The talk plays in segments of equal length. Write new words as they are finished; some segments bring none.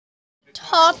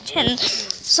top 10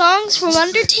 songs from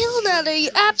Undertale that I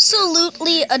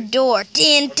absolutely adore.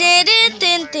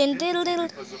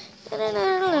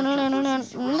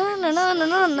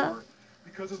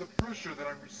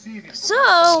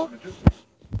 So,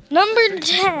 number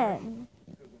 10,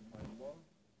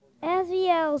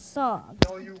 Aziel's song,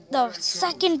 the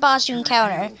second boss you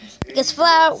encounter, because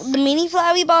the mini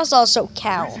Flowey boss also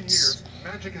counts.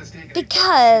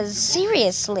 Because,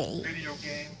 seriously,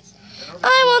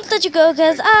 I won't let you go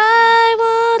because I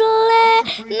won't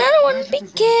let another one be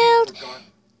killed.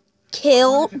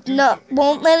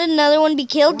 Won't let another one be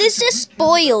killed. This just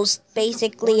spoils,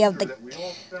 basically, of the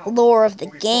lore of the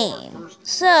game.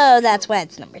 So, that's why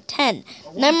it's number 10.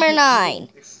 Number 9,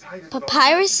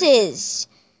 Papyrus's,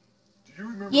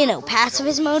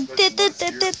 pacifist mode.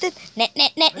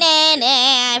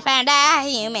 I found a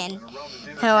human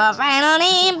who will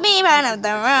finally be part of the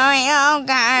Royal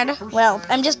Guard. Well,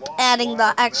 I'm just adding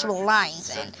the actual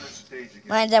lines in.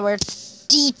 Lines that were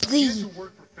deeply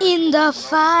in the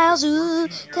files,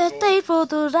 the faithful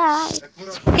to die.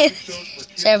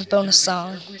 Sarah's bonus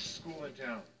song.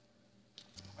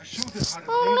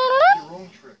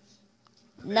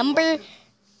 Number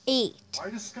 8,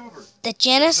 the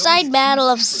Genocide Battle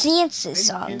of Sciences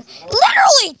song.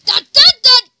 Literally!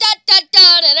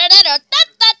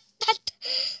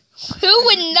 Who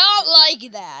would not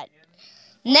like that?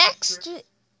 Next,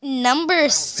 number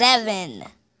 7.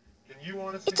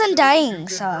 It's Undying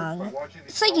song.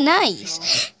 It's like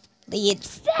nice. The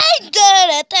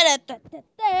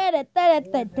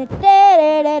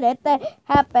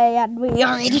happy and we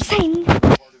are insane.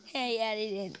 Hey,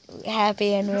 added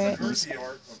happy and we're insane.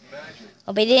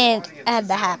 Oh, we didn't add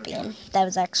the happy in. That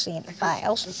was actually in the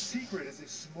files.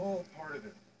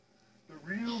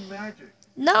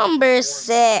 Number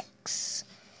 6.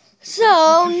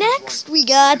 So, next we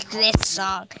got this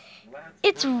song.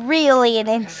 It's really an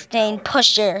insane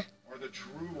pusher.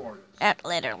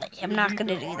 Literally, I'm not going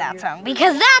to do that song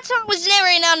because that song was never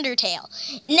in Undertale.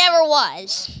 It never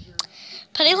was.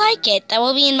 But I like it. That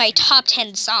will be in my top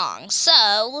 10 songs.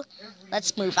 So,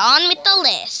 let's move on with the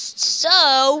list.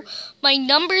 So, my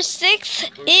number 6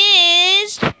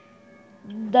 is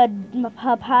the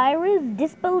Papyrus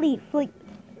Disbelief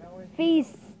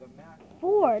Phase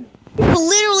 4. It's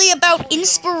literally about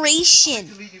inspiration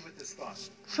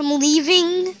from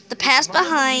leaving the past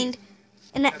behind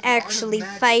and actually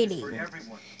fighting.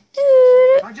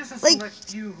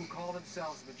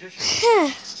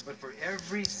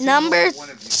 Number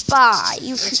 5.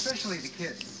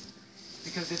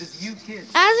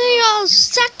 Aziel's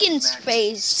second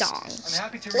phase song.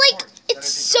 It's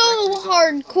so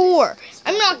hardcore.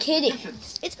 I'm not kidding.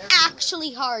 It's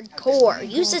actually hardcore.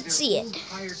 You should see it.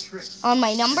 On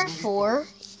my number 4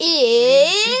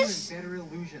 is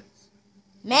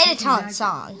Metaton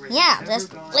song. Yeah,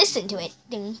 just listen to it.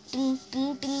 Ding, ding,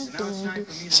 ding, ding, ding, ding.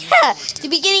 Yeah, the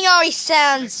beginning always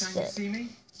sounds good.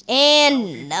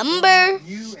 And number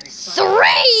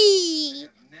 3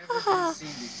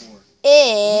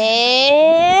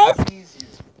 is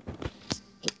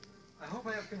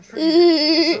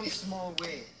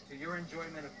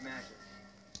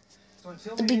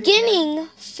the beginning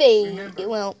phase,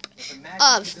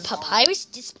 of Papyrus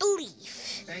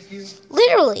Disbelief.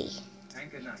 Literally,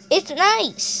 it's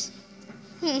nice.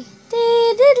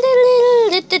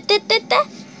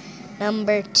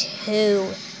 Number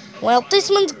 2. Well,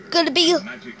 this one's gonna be a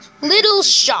little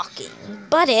shocking,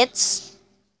 but it's...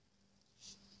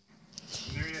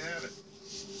 There you have it.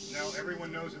 Now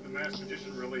everyone knows who the masked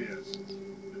magician really is.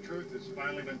 The truth has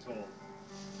finally been told.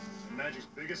 The magic's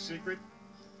biggest secret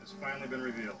has finally been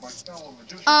revealed. Back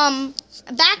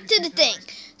to the thing.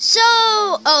 So,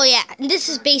 oh yeah, this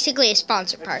is basically a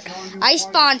sponsor part. I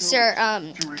sponsor,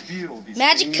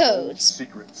 Magic Codes.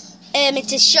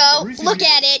 It's a show. Look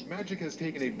at it. Magic has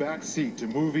taken a back seat to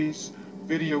movies,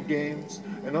 video games,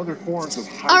 and other forms of...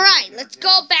 Alright, let's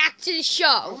go back to the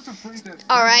show.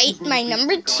 Alright, my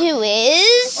number 2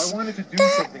 is... I wanted to do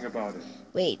something about it.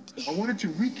 Wait. I wanted to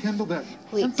rekindle that...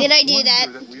 Wait, did I do that?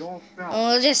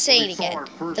 I'll just say it again.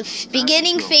 The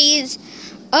beginning phase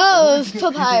of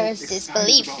Papyrus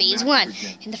Disbelief, Phase 1.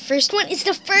 And the first one is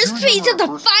the first phase of the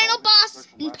final boss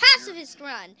in Pacifist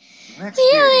Run. We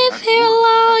live here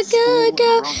long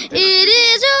ago. It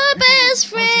is your best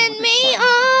friend, me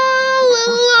all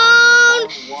alone,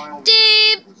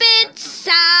 deep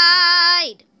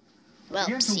inside.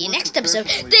 Well, see you next episode.